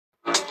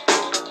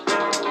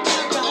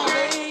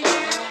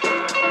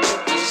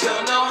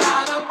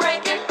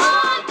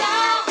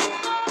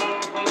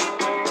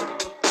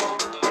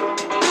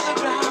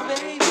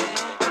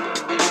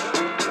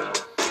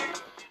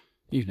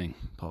Evening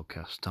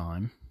podcast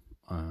time.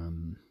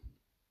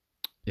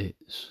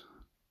 It's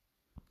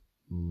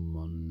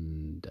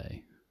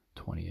Monday,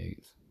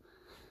 28th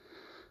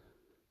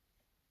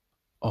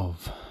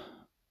of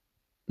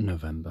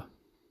November,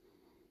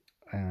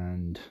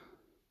 and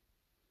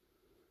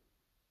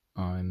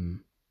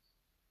I'm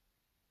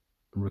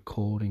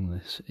recording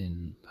this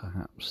in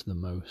perhaps the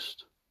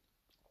most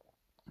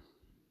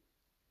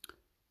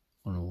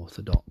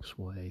unorthodox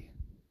way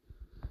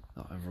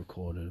that I've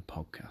recorded a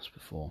podcast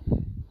before.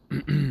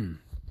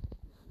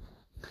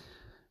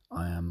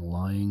 I am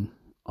lying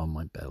on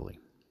my belly.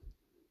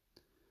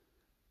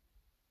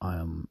 I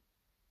am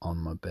on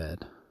my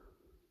bed.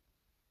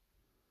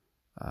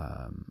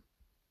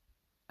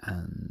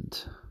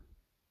 And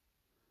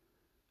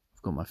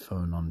I've got my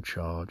phone on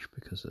charge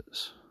because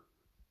it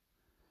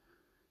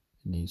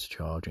needs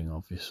charging,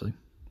 obviously.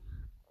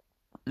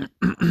 But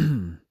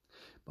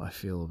I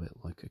feel a bit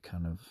like a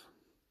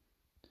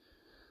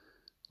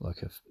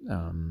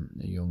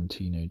young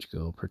teenage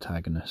girl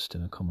protagonist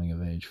in a coming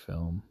of age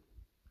film.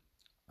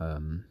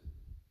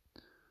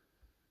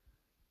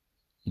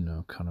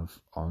 Kind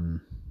of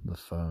on the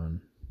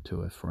phone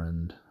to a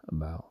friend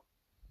about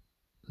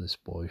this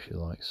boy she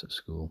likes at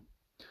school.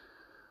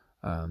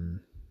 I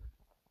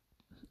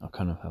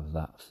kind of have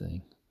that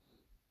thing.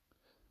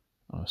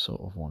 I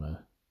sort of want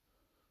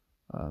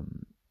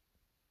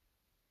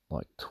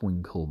to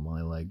twinkle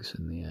my legs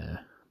in the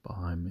air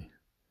behind me.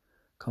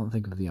 Can't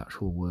think of the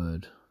actual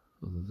word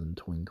other than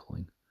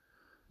twinkling.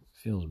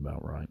 Feels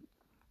about right.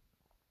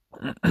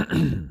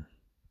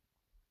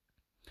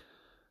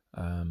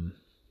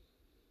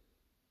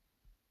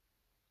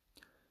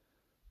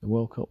 The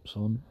World Cup's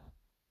on.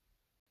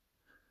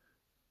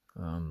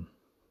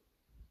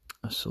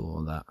 I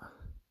saw that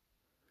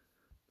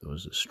there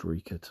was a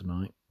streaker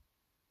tonight.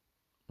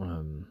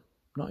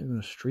 Not even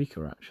a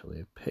streaker, actually,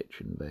 a pitch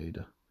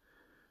invader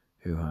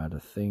who had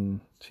a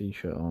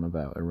t-shirt on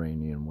about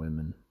Iranian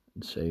women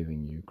and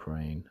saving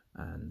Ukraine,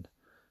 and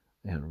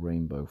they had a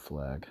rainbow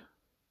flag.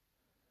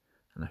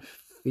 And I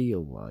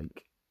feel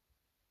like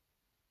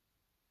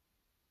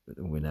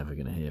we're never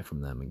going to hear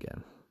from them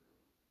again.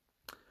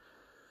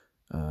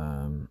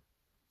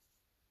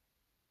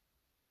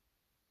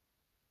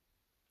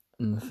 And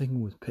the thing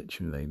with pitch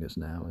invaders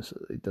now is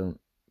that they don't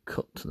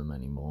cut to them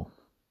anymore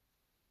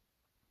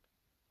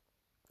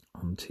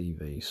on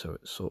TV, so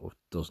it sort of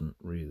doesn't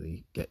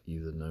really get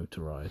you the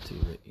notoriety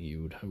that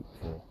you would hope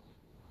for.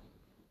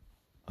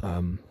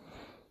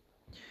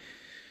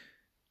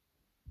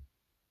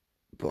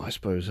 But I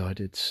suppose I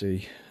did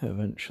see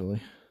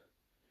eventually.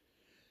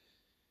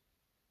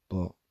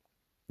 But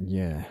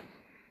yeah,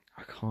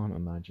 I can't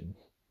imagine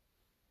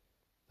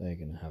they're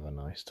going to have a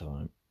nice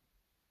time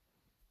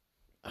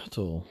at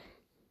all.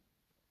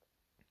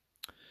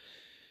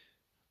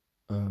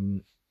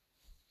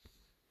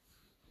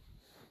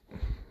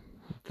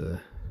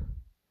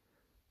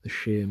 The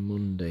sheer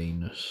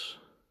mundaneness,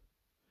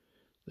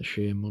 the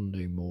sheer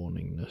Monday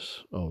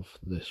morningness of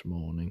this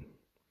morning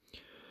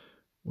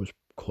was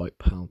quite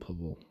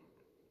palpable.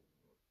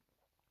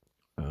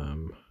 I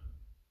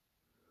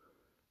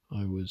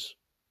was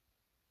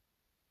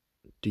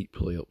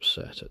deeply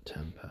upset at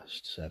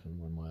 7:10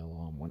 when my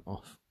alarm went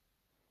off.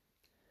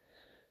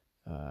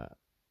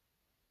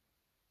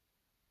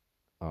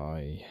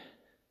 I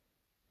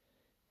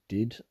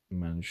did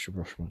manage to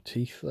brush my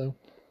teeth though,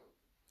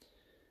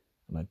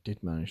 and I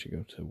did manage to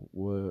go to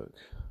work,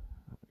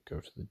 go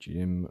to the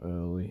gym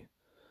early.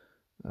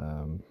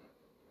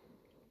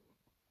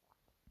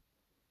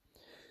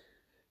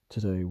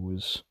 Today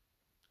was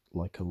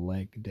like a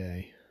leg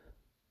day,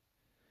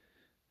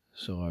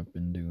 so I've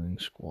been doing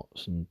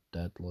squats and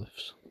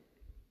deadlifts.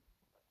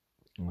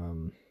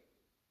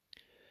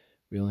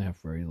 We only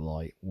have very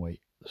light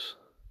weights,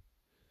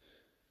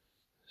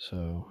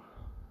 so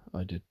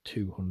I did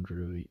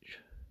 200 of each.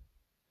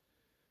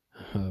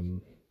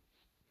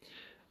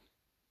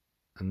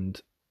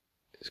 And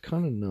it's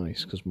kind of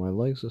nice because my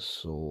legs are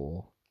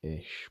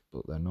sore-ish,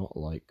 but they're not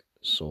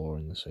sore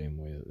in the same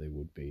way that they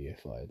would be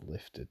if I had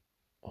lifted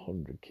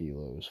 100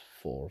 kilos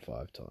 4 or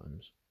 5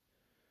 times.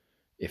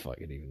 If I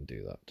could even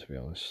do that, to be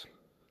honest.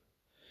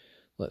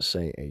 Let's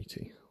say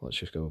 80. Let's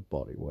just go with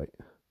body weight.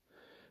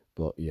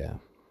 But yeah,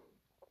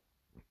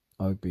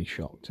 I would be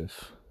shocked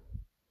if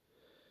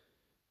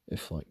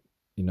it's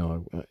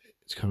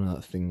kind of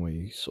that thing where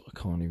you sort of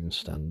can't even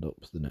stand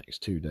up the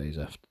next 2 days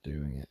after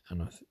doing it,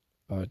 and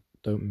I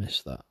don't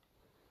miss that.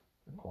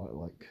 I quite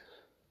like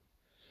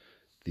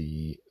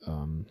the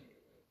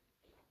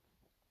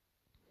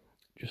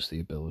just the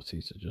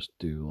ability to just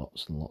do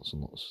lots and lots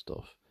and lots of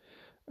stuff.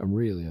 And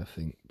really, I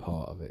think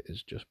part of it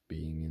is just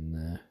being in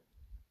there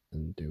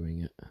and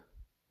doing it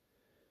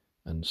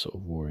and sort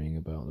of worrying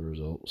about the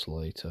results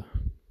later.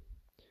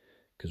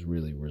 Because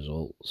really,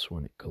 results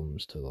when it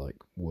comes to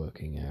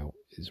working out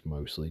is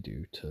mostly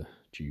due to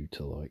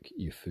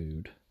your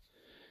food.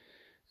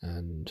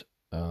 And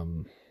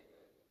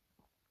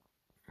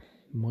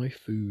my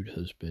food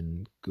has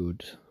been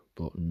good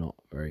but not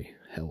very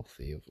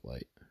healthy of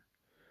late.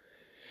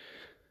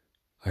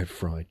 I had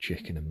fried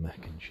chicken and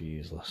mac and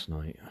cheese last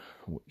night,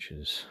 which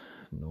is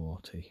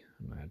naughty,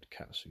 and I had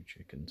katsu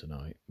chicken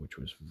tonight, which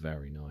was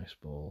very nice,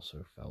 but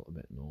also felt a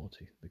bit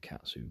naughty. The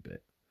katsu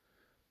bit,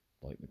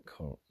 like the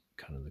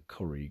kind of the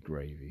curry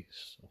gravy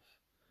stuff,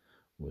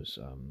 was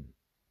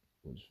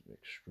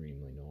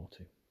extremely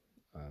naughty.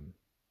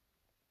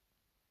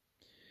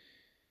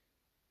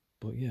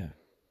 But yeah,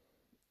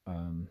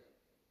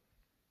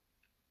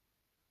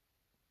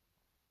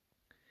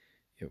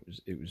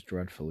 it was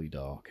dreadfully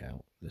dark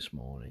out this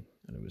morning,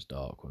 and it was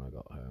dark when I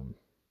got home,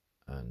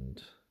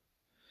 and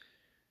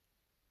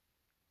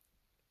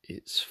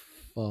it's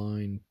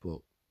fine,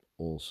 but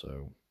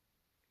also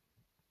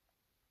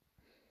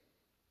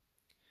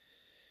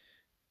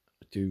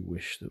I do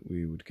wish that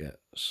we would get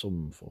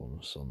some form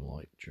of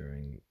sunlight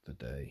during the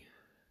day.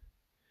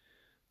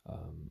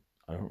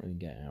 I don't really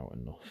get out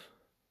enough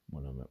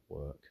when I'm at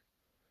work.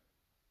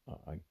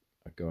 I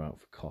go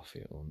out for coffee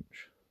at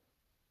lunch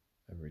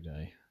every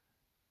day.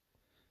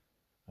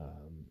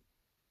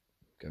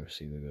 Go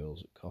see the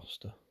girls at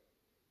Costa.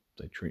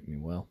 They treat me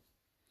well.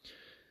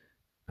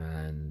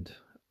 And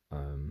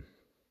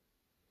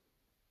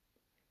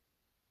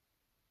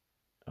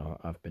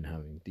I've been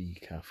having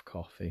decaf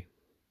coffee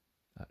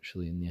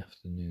actually in the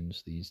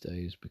afternoons these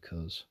days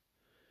because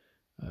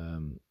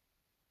I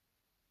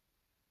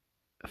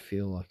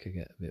feel like I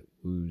get a bit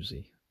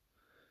woozy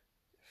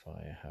if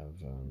I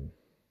have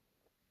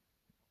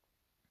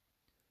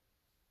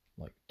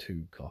like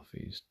 2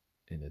 coffees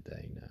in a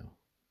day now,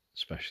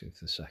 especially if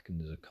the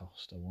second is a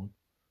Costa one,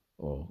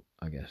 or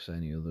I guess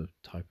any other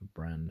type of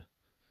brand,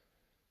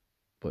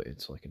 but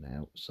it's like an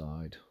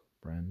outside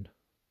brand.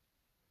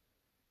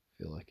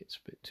 I feel like it's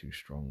a bit too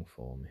strong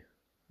for me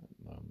at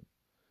the moment,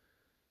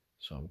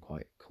 so I'm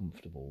quite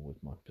comfortable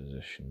with my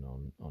position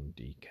on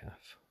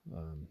decaf.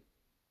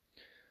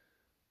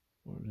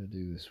 What did I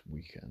do this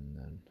weekend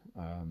then?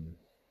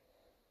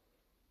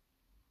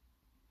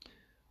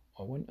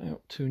 I went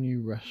out to a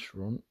new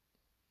restaurant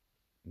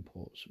in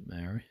Port St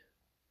Mary.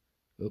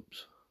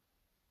 Oops.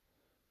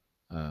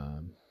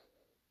 I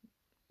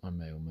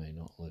may or may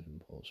not live in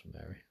Port St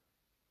Mary.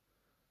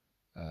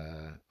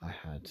 I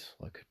had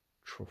like a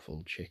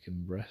truffle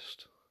chicken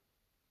breast,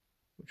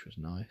 which was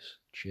nice.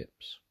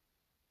 Chips,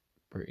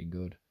 pretty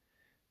good,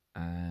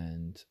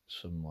 and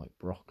some like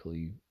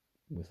broccoli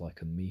with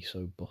like a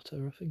miso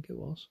butter, I think it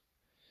was.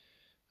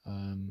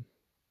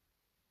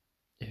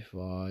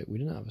 We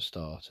didn't have a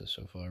starter,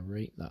 so if I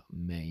rate that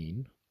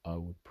main, I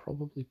would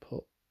probably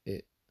put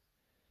the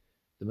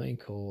main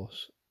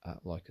course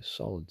at like a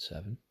solid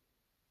 7.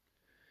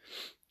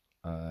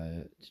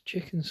 The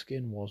chicken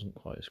skin wasn't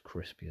quite as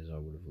crispy as I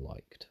would have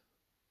liked,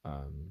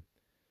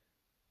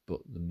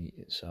 but the meat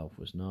itself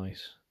was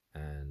nice,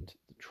 and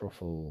the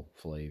truffle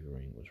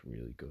flavouring was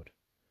really good.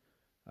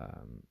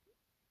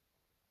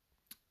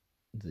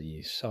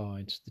 The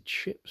sides, the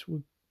chips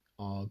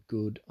are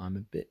good.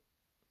 I'm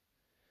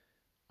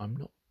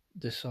not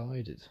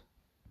decided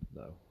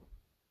though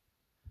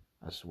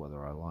as to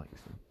whether I like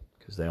them,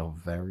 because they are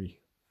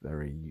very,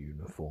 very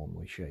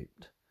uniformly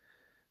shaped.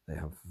 They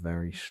have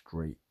very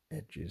straight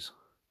edges,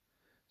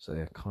 so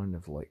they're kind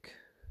of like,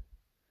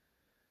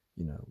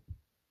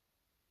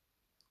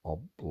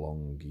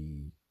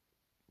 oblongy.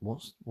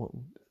 What?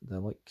 They're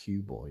like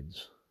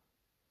cuboids,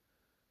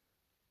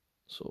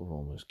 sort of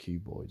almost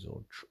cuboids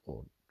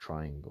or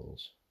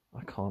triangles.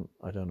 I don't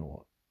know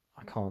what.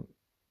 I can't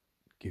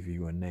give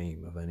you a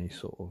name of any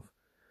sort of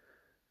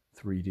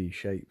 3D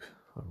shape,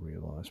 I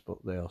realise,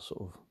 but they are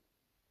sort of,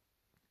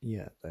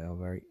 they are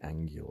very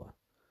angular,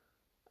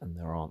 and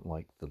there aren't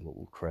like the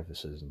little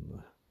crevices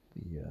and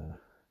the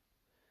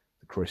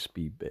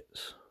crispy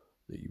bits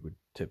that you would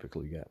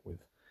typically get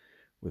with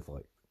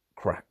like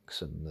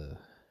cracks and the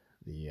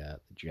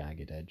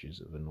jagged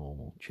edges of a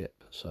normal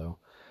chip. So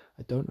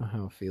I don't know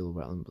how I feel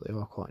about them, but they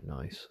are quite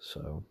nice.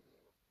 So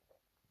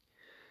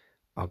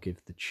I'll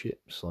give the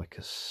chips like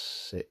a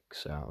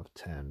 6 out of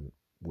 10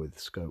 with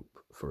scope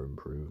for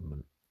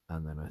improvement.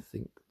 And then I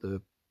think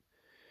the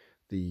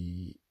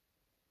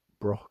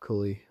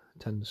broccoli,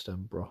 tender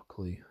stem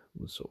broccoli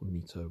with sort of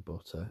miso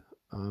butter,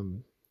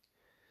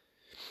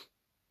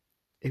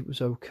 it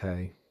was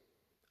okay.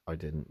 I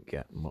didn't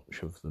get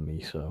much of the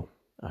miso,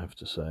 I have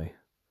to say.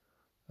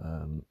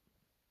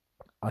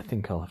 I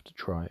think I'll have to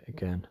try it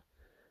again,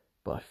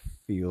 but I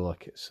feel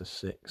like it's a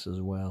 6 as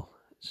well.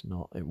 It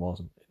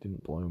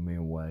didn't blow me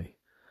away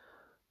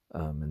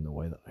in the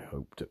way that I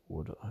hoped it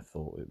would. I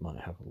thought it might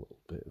have a little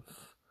bit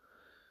of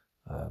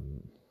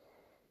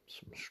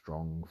some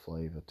strong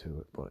flavour to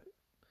it, but it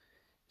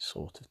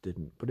sort of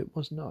didn't. But it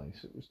was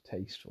nice, it was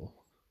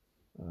tasteful.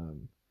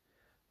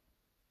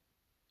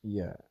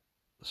 A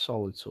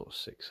solid sort of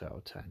 6 out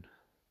of 10.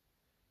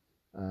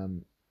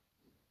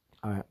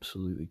 I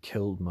absolutely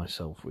killed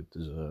myself with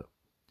dessert.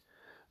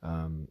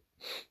 I'd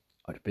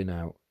been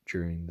out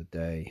during the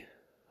day.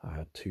 I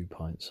had 2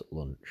 pints at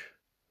lunch,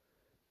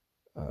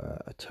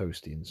 a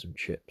toastie and some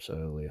chips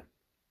earlier,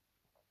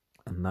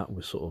 and that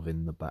was sort of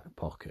in the back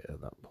pocket at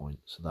that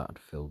point, so that had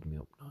filled me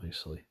up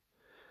nicely.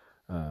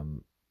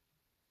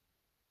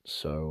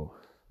 So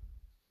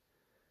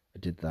I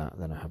did that.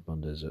 Then I had my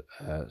dessert,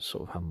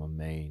 sort of had my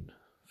main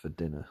for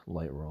dinner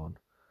later on,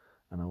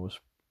 and I was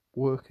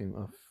working.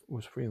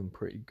 Was feeling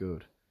pretty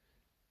good,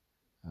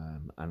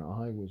 and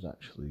I was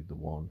actually the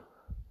one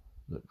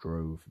that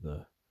drove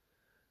the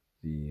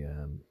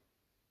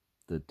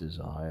the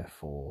desire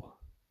for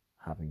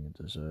having a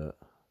dessert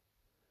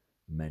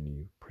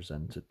menu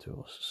presented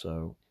to us.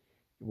 So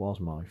it was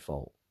my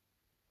fault.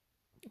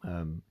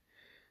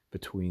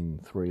 Between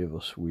three of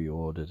us, we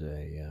ordered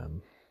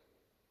a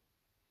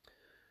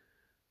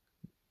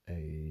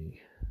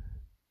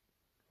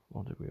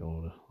what did we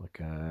order? Like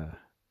a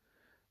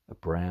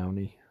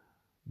brownie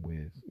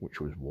with which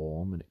was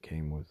warm, and it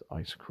came with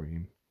ice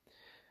cream,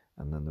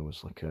 and then there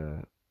was like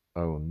a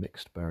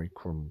mixed berry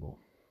crumble.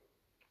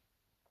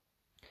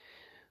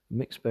 The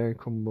mixed berry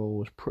crumble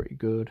was pretty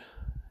good.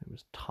 It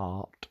was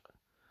tart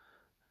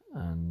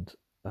and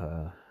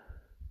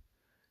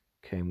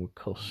came with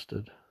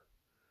custard.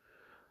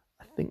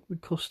 I think the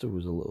custard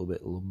was a little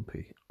bit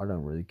lumpy. I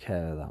don't really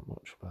care that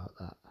much about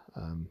that.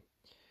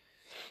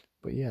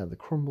 But yeah, the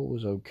crumble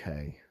was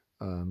okay.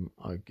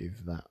 I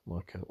give that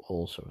like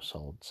also a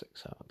solid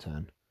 6 out of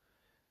 10.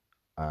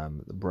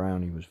 The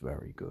brownie was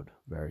very good,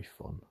 very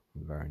fun,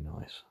 very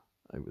nice.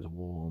 It was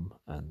warm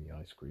and the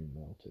ice cream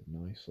melted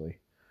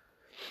nicely.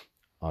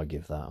 I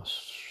give that a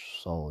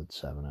solid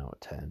 7 out of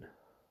 10.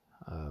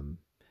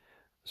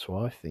 So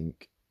I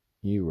think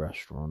new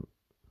restaurant,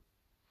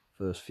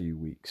 first few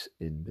weeks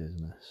in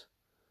business,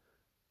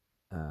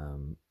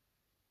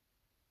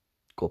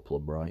 couple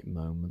of bright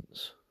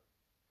moments.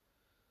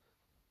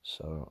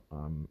 So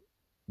I'm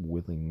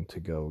willing to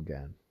go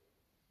again.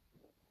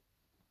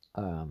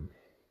 I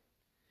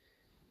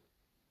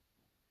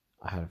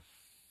had a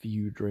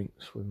few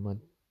drinks with my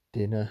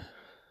dinner,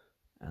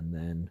 and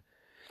then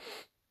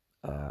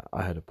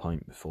I had a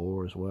pint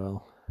before as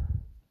well.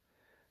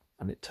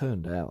 And it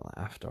turned out that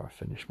after I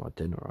finished my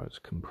dinner, I was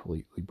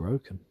completely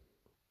broken.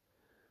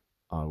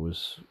 I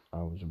was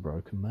a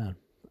broken man,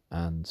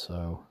 and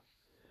so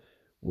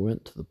we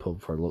went to the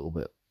pub for a little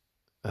bit,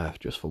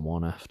 just for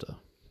one after.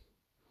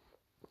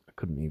 I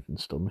couldn't even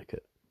stomach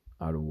it.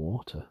 Out of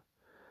water.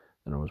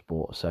 Then I was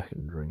bought a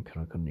second drink,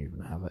 and I couldn't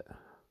even have it.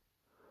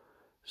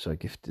 So I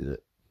gifted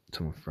it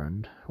to my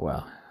friend.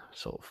 Well, I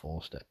sort of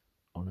forced it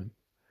on him.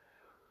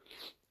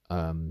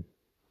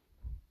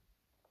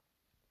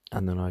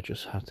 And then I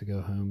just had to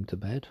go home to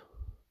bed.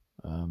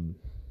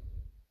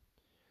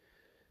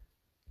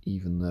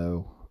 Even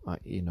though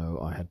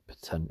I had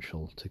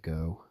potential to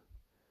go,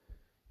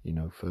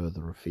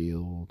 further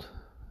afield,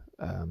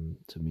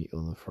 to meet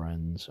other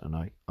friends, and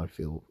I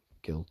feel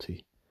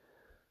guilty.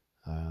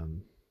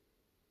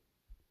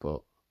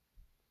 But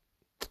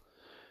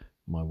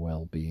my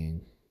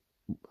well-being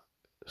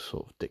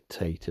sort of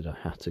dictated I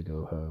had to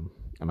go home,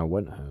 and I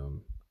went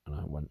home, and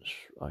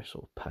I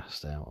sort of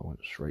passed out. I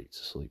went straight to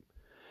sleep.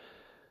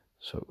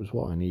 So it was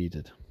what I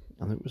needed,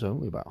 and it was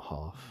only about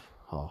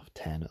half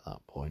 10 at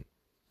that point.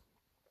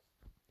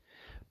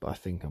 But I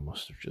think I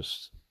must have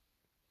just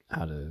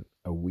had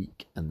a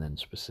week, and then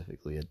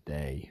specifically a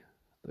day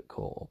that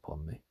caught up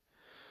on me.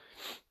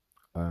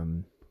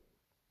 And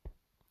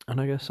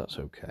I guess that's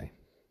okay.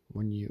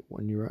 When you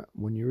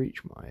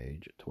reach my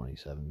age at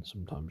 27,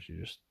 sometimes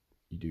you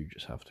do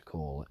just have to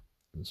call it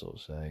and sort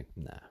of say,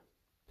 nah,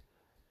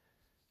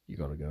 you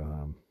gotta go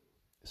home.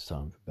 It's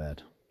time for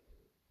bed.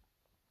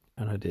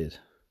 And I did.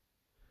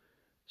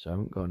 So I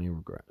haven't got any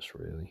regrets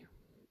really.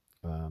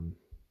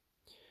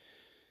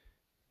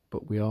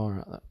 But we are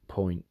at that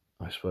point,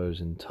 I suppose,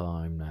 in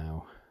time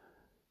now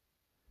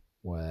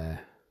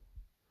where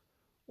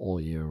all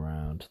year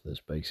round there's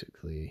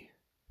basically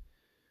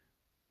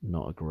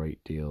not a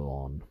great deal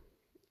on.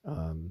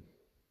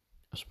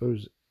 I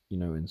suppose,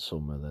 in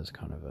summer there's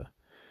kind of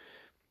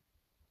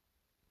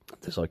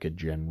there's like a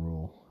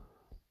general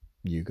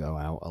you go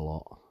out a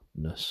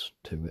lotness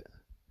to it.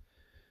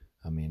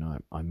 I mean,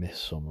 I miss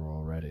summer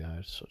already. I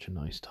had such a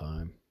nice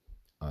time.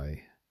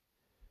 I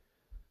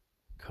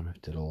kind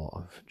of did a lot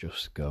of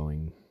just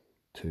going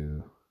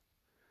to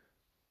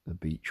the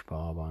beach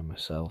bar by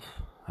myself,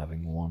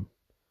 having one,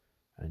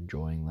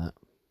 enjoying that,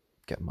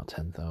 getting my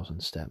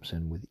 10,000 steps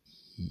in with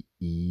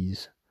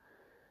ease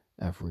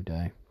every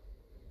day.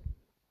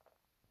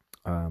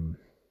 I'm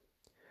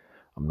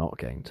not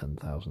getting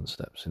 10,000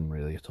 steps in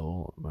really at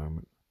all at the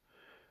moment.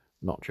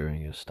 Not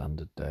during a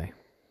standard day,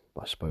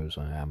 but I suppose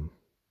I am.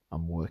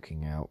 I'm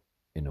working out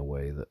in a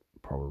way that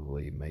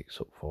probably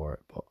makes up for it,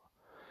 but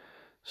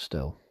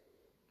still,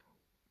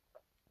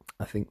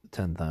 I think the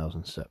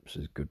 10,000 steps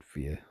is good for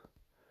your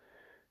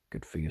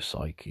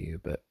psyche a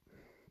bit,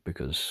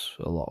 because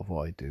a lot of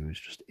what I do is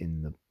just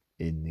in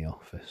the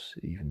office.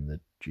 Even the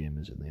gym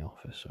is in the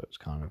office, so it's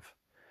kind of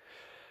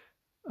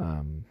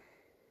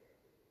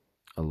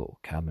a little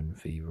cabin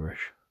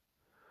feverish.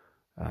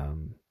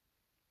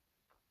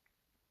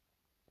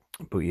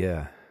 But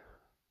yeah,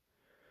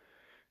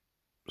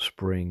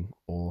 spring,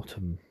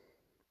 autumn,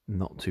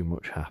 not too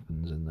much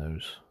happens in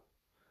those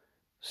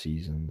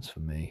seasons for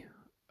me.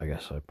 I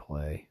guess I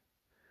play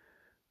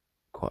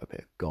quite a bit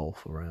of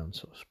golf around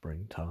sort of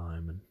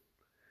springtime, and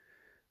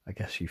I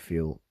guess you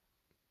feel,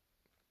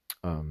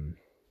 I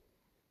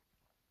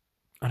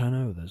don't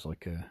know, there's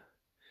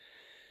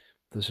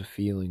a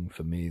feeling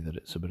for me that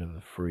it's a bit of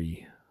a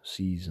free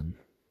season,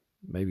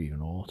 maybe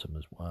even autumn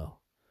as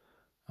well.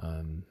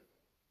 Um,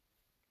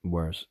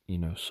 Whereas,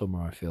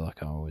 summer, I feel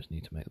like I always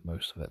need to make the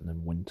most of it, and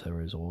then winter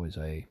is always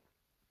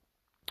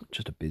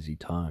just a busy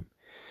time,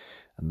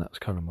 and that's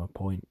kind of my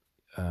point.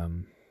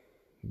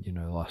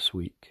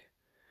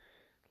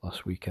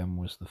 Last weekend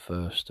was the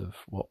first of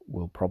what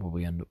will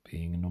probably end up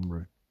being a number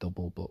of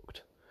double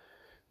booked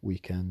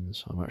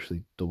weekends. I'm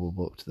actually double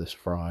booked this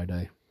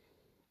Friday.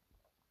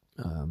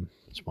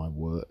 It's my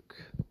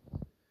work.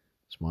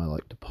 It's my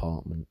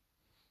department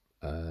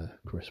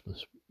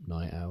Christmas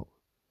night out,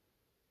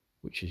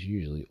 which is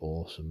usually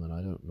awesome, and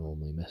I don't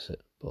normally miss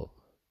it. But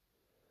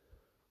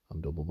I'm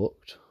double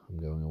booked. I'm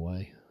going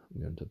away.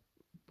 I'm going to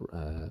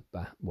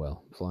Bath.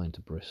 Well, flying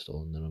to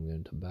Bristol, and then I'm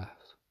going to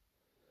Bath.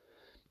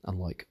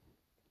 And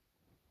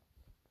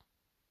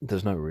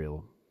there's no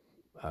real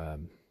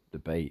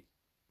debate.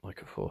 Of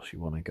course, you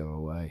want to go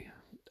away.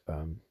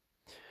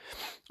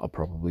 I'll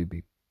probably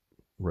be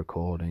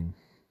recording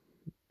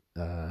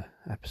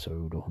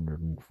episode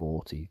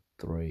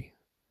 143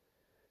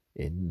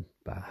 in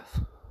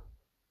Bath,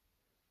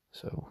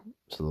 so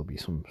there'll be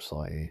some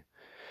slightly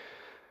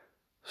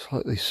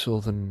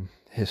southern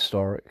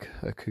historic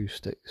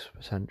acoustics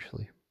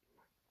potentially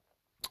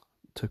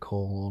to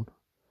call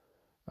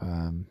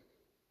on.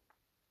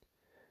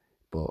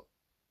 But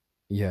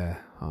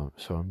yeah,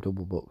 so I'm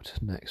double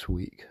booked next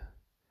week.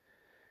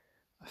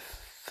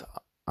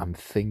 I'm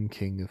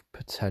thinking of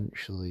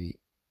potentially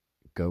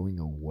going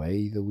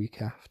away the week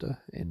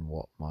after in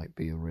what might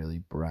be a really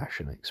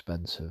brash and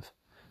expensive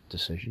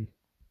decision.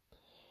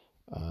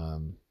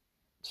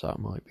 So that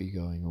might be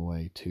going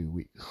away 2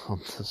 weeks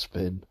on the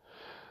spin,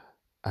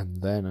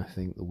 and then I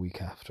think the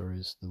week after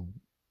is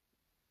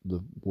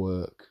the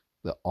work,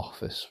 the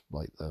office,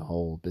 the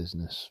whole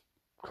business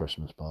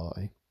Christmas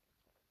party,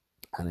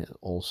 and it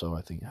also,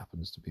 I think,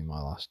 happens to be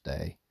my last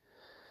day.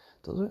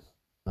 Does it?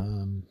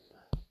 Let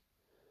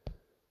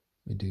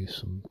me do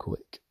some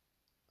quick.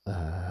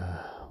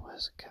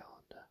 Where's the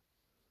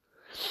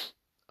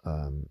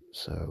calendar?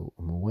 So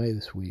I'm away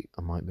this week.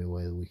 I might be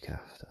away the week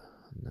after,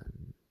 and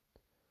then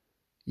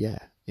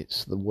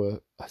it's the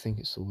work. I think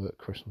it's the work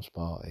Christmas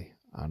party,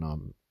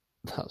 and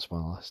that's my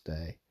last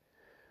day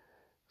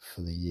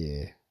for the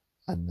year,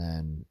 and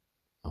then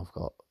I've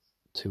got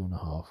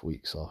 2.5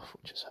 weeks off,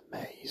 which is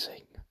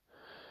amazing.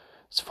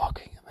 It's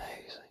fucking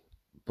amazing.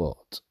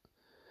 But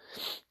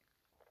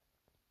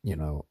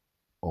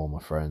all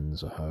my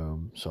friends are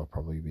home, so I'll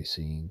probably be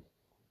seeing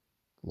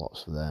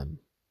lots of them.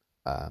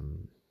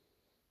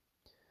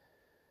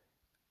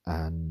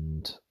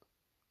 And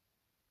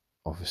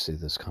obviously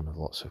there's kind of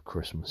lots of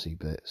Christmassy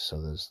bits,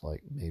 so there's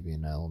maybe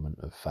an element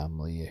of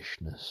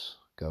family-ishness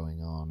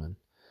going on and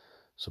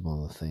some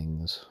other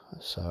things.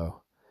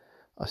 So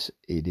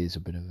it is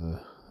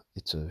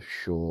it's a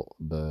short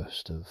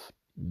burst of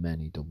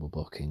many double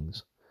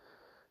bookings,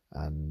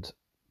 and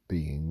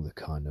being the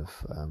kind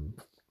of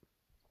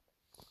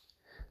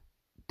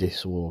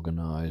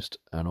disorganised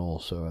and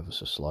also ever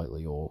so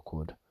slightly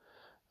awkward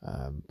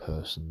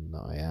person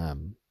that I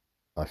am,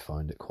 I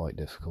find it quite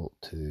difficult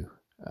to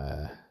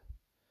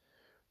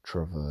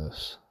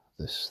traverse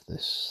this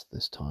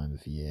time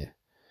of year.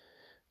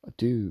 I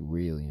do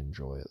really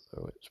enjoy it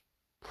though. It's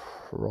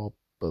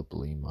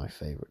probably my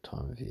favourite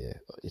time of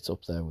year. It's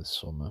up there with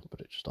summer,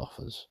 but it just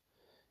offers,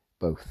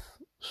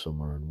 both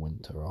summer and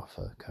winter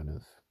offer kind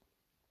of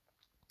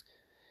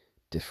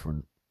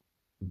different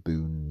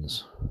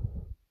boons.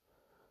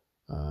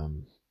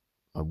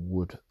 I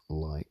would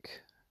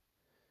like,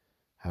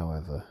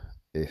 however,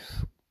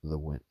 if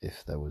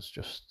there was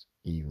just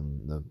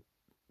even the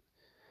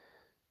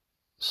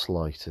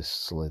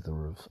slightest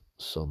slither of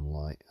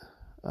sunlight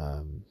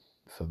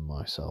for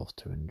myself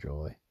to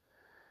enjoy.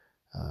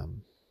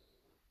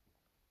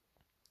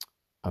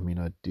 I mean,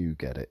 I do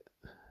get it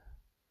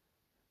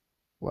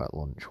at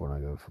lunch when I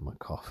go for my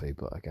coffee,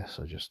 but I guess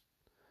I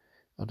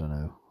don't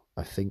know.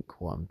 I think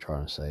what I'm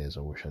trying to say is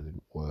I wish I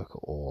didn't work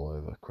all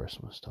over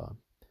Christmas time.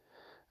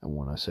 And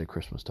when I say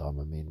Christmas time,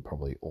 I mean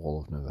probably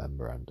all of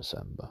November and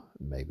December,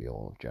 and maybe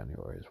all of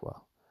January as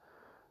well.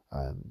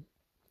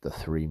 The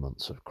 3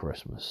 months of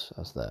Christmas,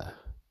 as they're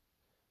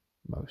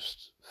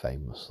most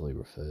famously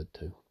referred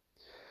to.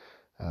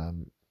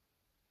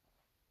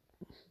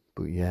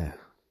 But yeah,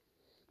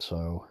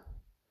 so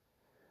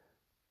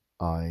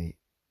I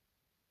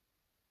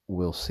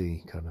will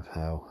see kind of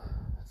how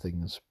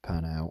things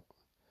pan out.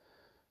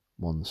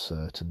 One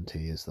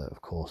certainty is that,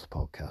 of course, the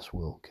podcast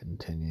will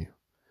continue.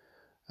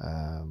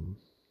 There's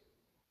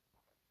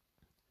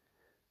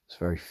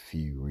very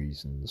few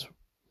reasons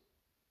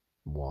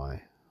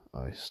why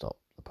I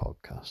stopped the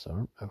podcast. I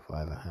don't know if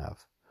I ever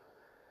have.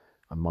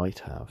 I might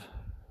have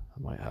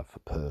for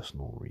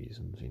personal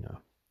reasons,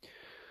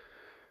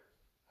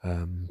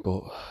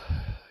 but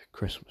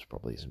Christmas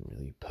probably isn't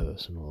really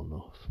personal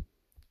enough.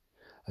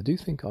 I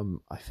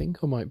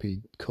think I might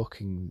be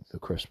cooking the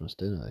Christmas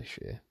dinner this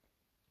year,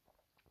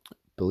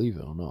 believe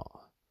it or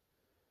not,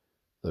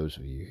 those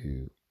of you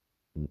who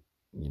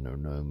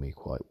know me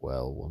quite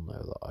well will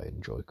know that I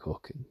enjoy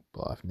cooking,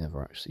 but I've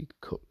never actually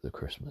cooked the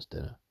Christmas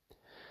dinner.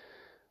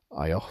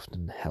 I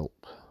often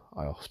help.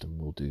 I often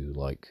will do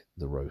like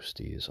the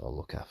roasties. I'll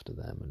look after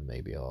them, and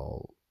maybe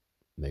I'll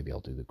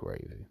do the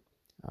gravy.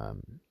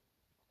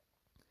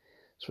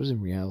 So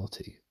in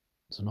reality,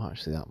 there's not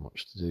actually that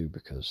much to do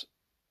because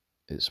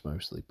it's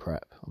mostly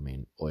prep. I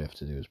mean, all you have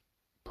to do is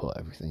put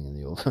everything in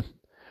the oven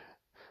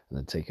and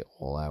then take it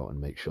all out and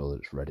make sure that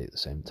it's ready at the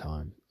same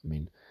time. I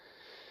mean,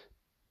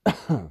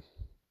 I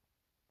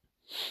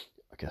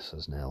guess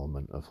there's an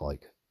element of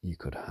like you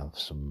could have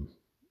some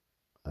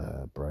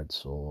bread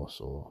sauce,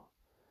 or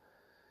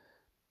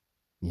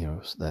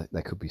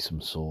there could be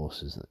some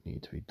sauces that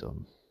need to be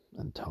done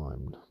and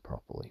timed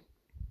properly.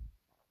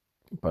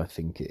 But I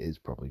think it is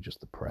probably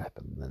just the prep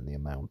and then the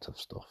amount of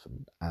stuff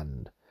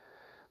and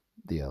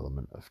the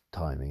element of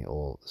timing it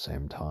all at the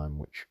same time,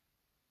 which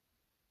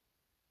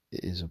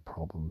is a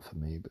problem for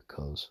me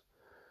because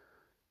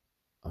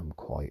I'm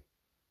quite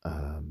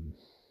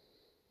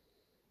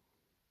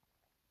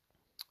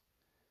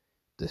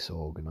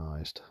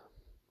disorganized.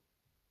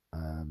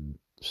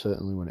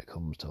 Certainly when it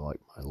comes to like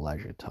my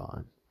leisure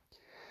time,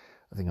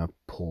 I think I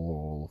pour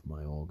all of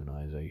my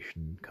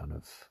organization kind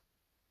of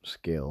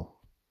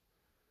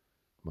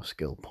my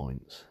skill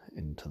points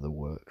into the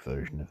work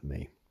version of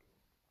me.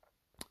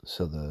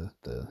 So the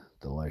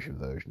leisure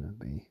version of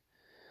me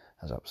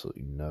has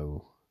absolutely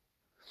no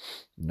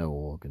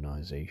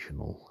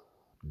organizational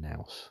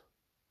nous,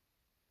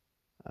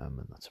 and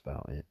that's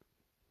about it.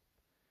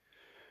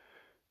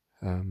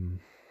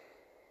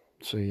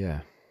 So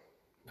yeah,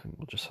 I think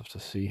we'll just have to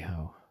see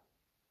how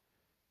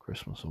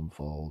Christmas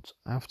unfolds.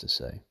 I have to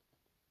say,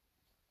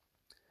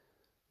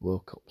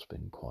 World Cup's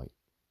been quite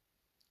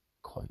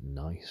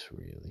nice,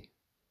 really.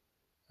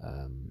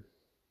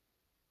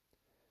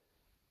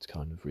 It's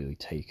kind of really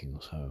taking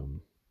us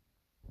home,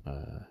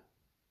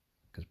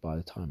 because by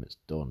the time it's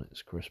done,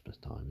 it's Christmas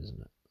time,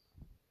 isn't it?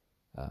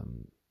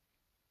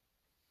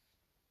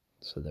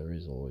 So there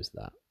is always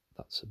that.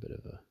 That's a bit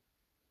of a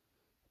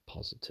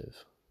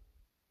positive.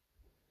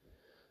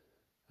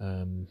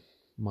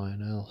 My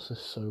analysis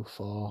so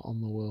far on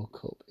the World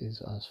Cup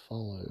is as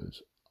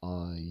follows.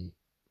 I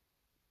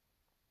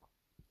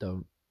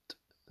don't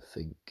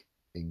think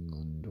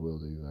England will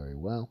do very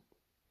well.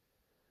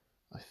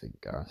 I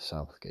think Gareth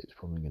Southgate's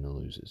probably going to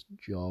lose his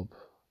job,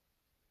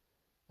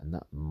 and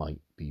that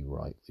might be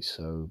rightly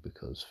so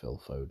because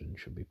Phil Foden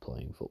should be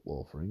playing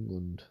football for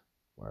England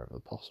wherever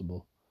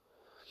possible.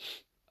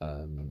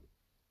 And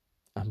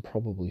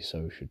probably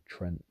so should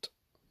Trent.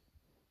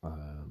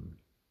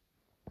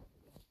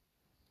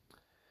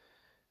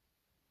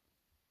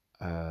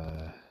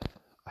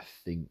 I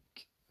think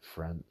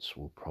France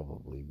will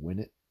probably win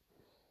it.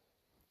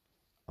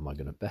 Am I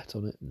going to bet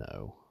on it?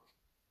 No.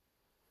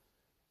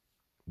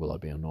 Will I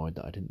be annoyed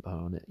that I didn't bet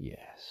on it?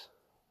 Yes.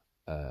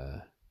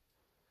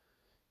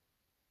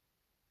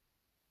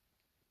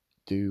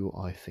 Do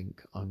I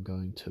think I'm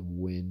going to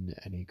win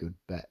any good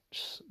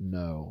bets?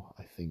 No.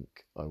 I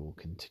think I will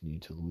continue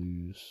to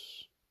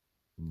lose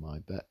my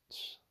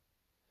bets.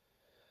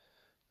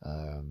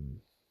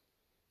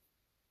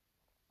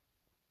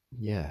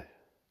 Yeah.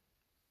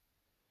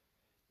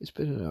 It's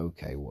been an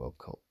okay World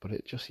Cup, but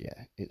it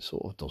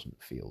sort of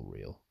doesn't feel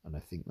real. And I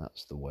think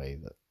that's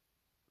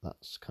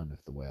kind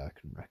of the way I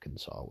can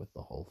reconcile with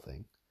the whole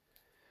thing,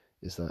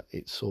 is that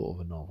it's sort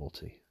of a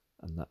novelty,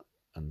 and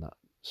that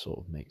sort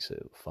of makes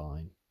it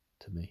fine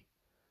to me,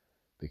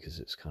 because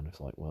it's kind of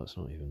like, well, it's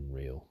not even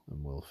real,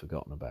 and we'll have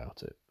forgotten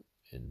about it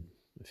in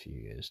a few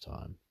years'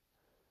 time.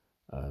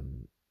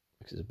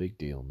 Because it's a big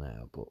deal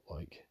now, but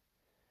like,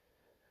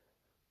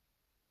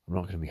 I'm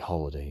not going to be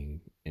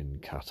holidaying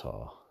in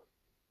Qatar.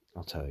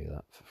 I'll tell you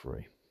that for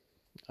free.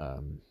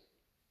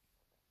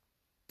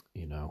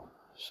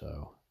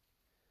 So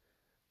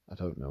I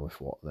don't know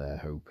if what they're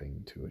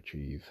hoping to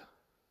achieve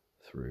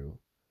through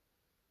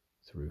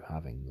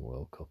having the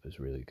World Cup is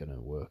really going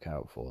to work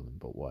out for them,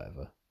 but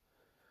whatever.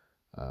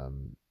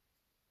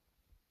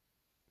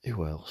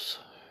 Who else?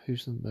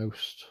 Who's the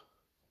most?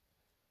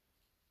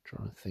 I'm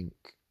trying to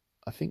think.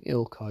 I think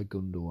Ilkay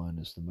Gundogan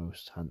is the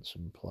most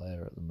handsome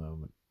player at the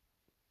moment.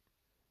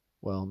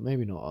 Well,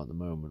 maybe not at the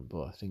moment,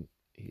 but I think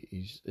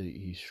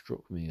he's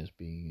struck me as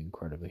being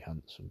incredibly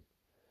handsome.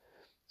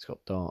 He's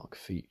got dark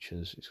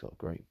features, he's got a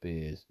great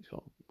beard, he's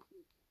got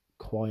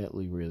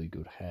quietly really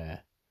good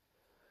hair.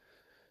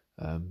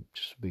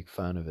 Just a big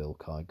fan of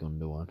Ilkay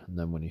Gundogan, and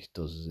then when he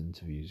does his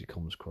interviews, he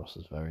comes across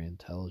as very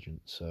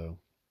intelligent. So,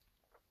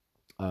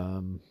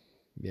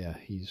 yeah,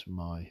 he's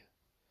my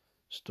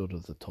stud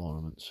of the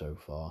tournament so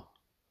far.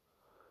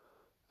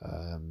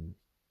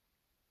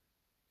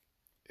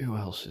 Who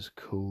else is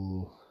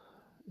cool?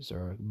 Is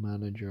there a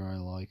manager I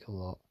like a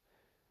lot?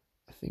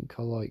 I think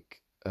I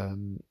like,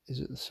 is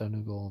it the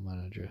Senegal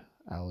manager,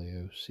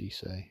 Aliou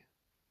Cisse?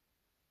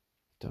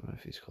 Don't know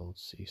if he's called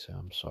Cisse,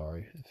 I'm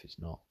sorry if he's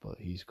not, but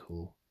he's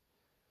cool.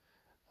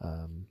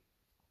 I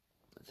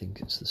think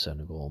it's the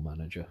Senegal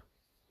manager.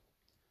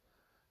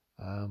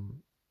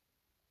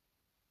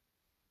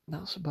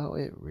 That's about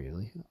it,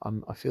 really.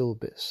 I feel a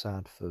bit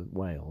sad for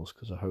Wales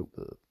because I hope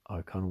that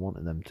I kind of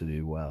wanted them to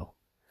do well.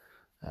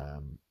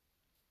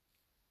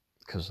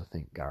 Because I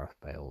think Gareth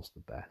Bale's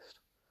the best.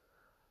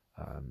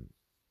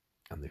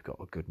 And they've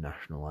got a good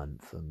national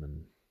anthem,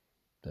 and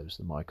there was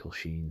the Michael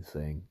Sheen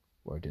thing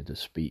where I did a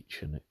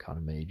speech and it kind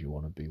of made you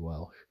want to be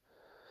Welsh.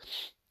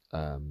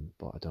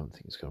 But I don't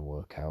think it's going to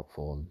work out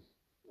for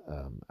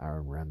them.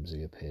 Aaron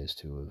Ramsey appears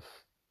to have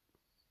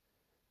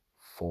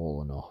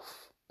fallen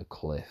off a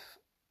cliff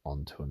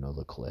onto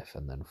another cliff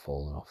and then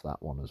fallen off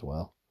that one as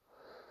well.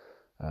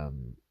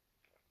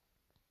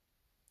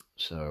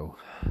 So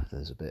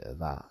there's a bit of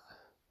that.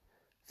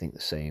 I think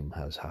the same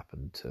has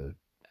happened to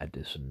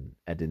Edinson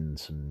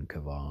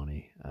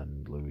Cavani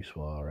and Luis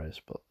Suarez,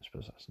 but I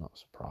suppose that's not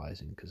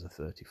surprising because they're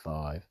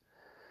 35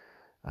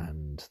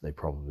 and they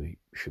probably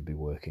should be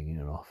working in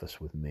an office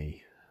with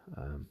me.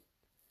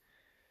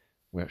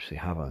 We actually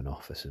have an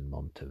office in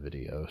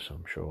Montevideo, so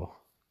I'm sure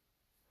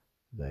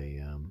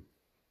they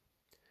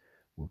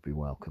would be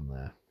welcome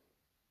there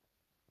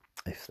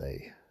if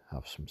they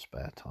have some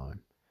spare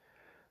time.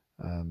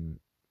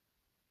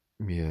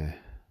 Yeah.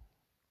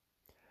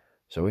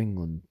 So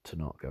England to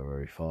not go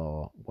very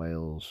far,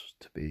 Wales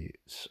to be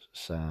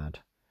sad,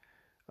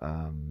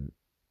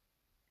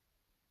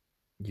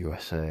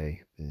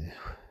 USA.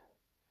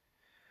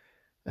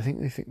 I think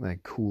they think they're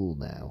cool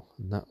now,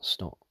 and that's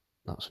not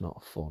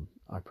fun.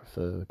 I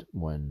preferred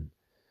when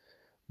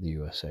the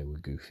USA were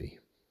goofy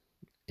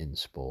in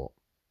sport,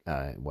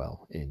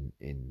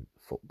 in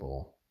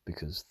football,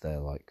 because they're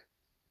like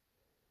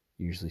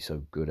usually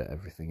so good at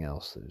everything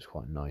else that it was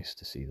quite nice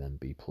to see them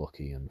be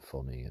plucky and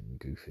funny and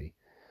goofy.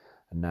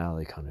 And now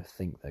they kind of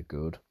think they're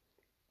good,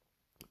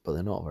 but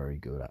they're not very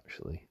good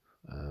actually.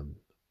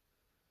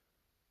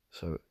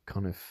 So it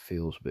kind of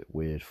feels a bit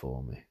weird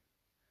for me.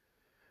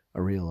 I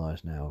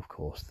realise now, of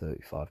course,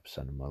 35%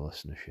 of my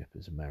listenership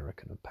is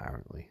American,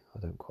 apparently. I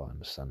don't quite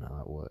understand how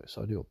that works,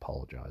 so I do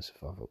apologise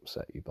if I've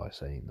upset you by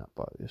saying that,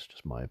 but it's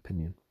just my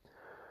opinion.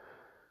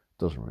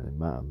 Doesn't really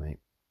matter, mate.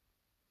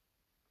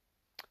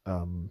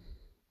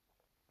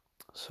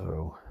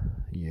 So,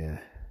 yeah.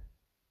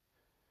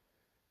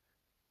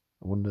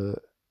 I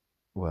wonder,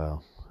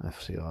 well,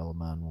 FC Isle of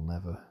Man will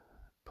never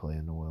play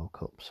in the World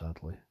Cup,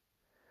 sadly.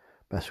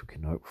 Best we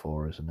can hope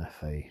for is an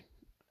FA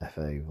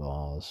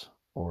Vase,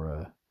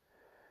 or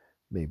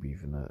maybe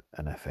even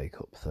an FA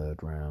Cup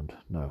third round.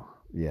 No,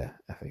 yeah,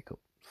 FA Cup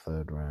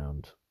third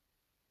round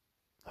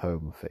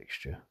home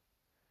fixture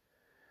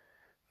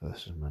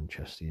versus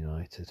Manchester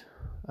United.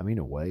 I mean,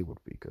 away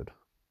would be good,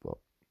 but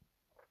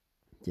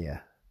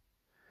yeah.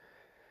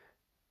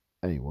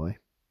 Anyway,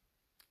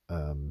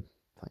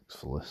 thanks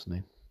for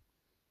listening.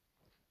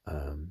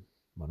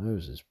 My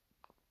nose is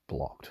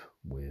blocked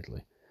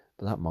weirdly,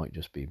 but that might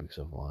just be because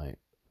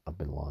I've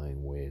been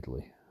lying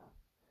weirdly.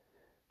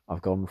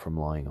 I've gone from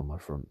lying on my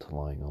front to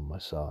lying on my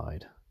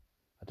side.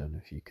 I don't know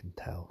if you can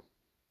tell.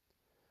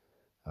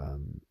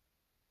 I'm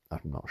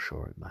not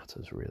sure it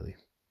matters really,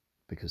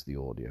 because the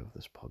audio of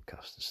this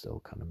podcast is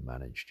still kind of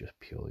managed just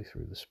purely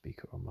through the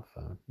speaker on my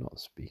phone, not the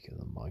speaker,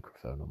 the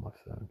microphone on my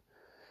phone.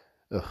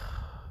 Ugh.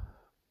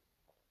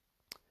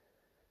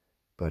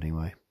 But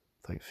anyway,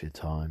 thanks for your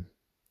time.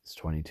 It's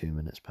 22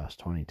 minutes past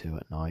 22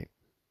 at night.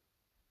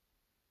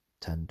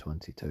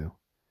 10:22.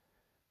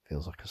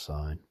 Feels like a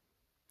sign.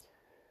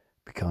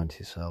 Be kind to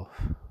yourself.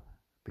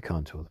 Be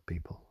kind to other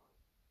people.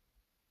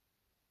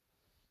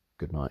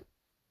 Good night.